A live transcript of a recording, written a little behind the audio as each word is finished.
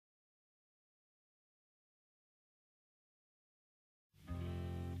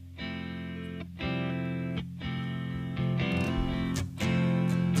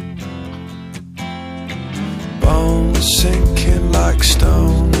sinking like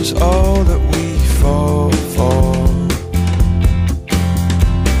stones, all that we fall for.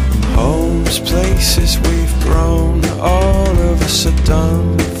 Homes, places we've grown, all of us are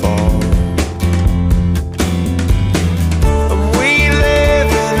done for. And we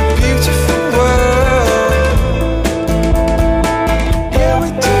live in a beautiful world. Yeah, we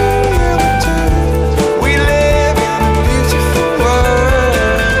do, yeah, we do. We live in a beautiful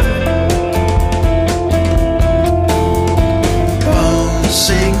world. Bones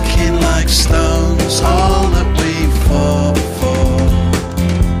sinking like stones, all that we fall for.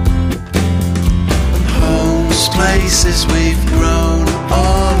 And homes, places we've grown,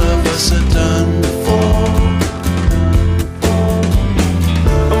 all of us are done for.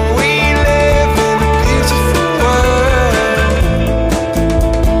 And we live in a beautiful world.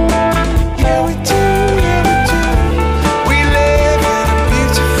 Yeah, we do, yeah, we do. We live in a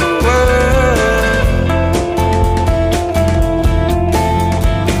beautiful world.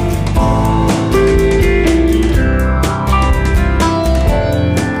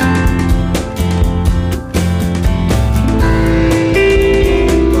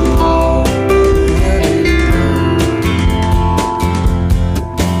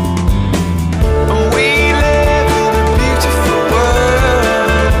 And we live in a beautiful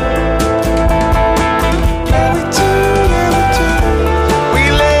world. Yeah, we do, yeah, we do. We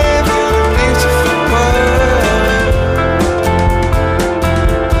live in a beautiful world.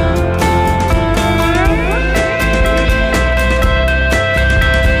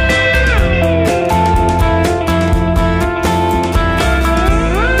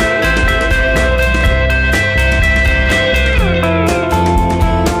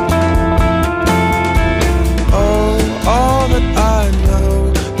 Oh, all that I know,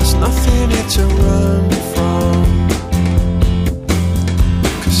 there's nothing here to run from.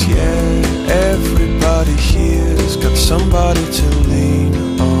 'Cause yeah, everybody here's got somebody to lean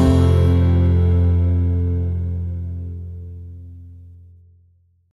on.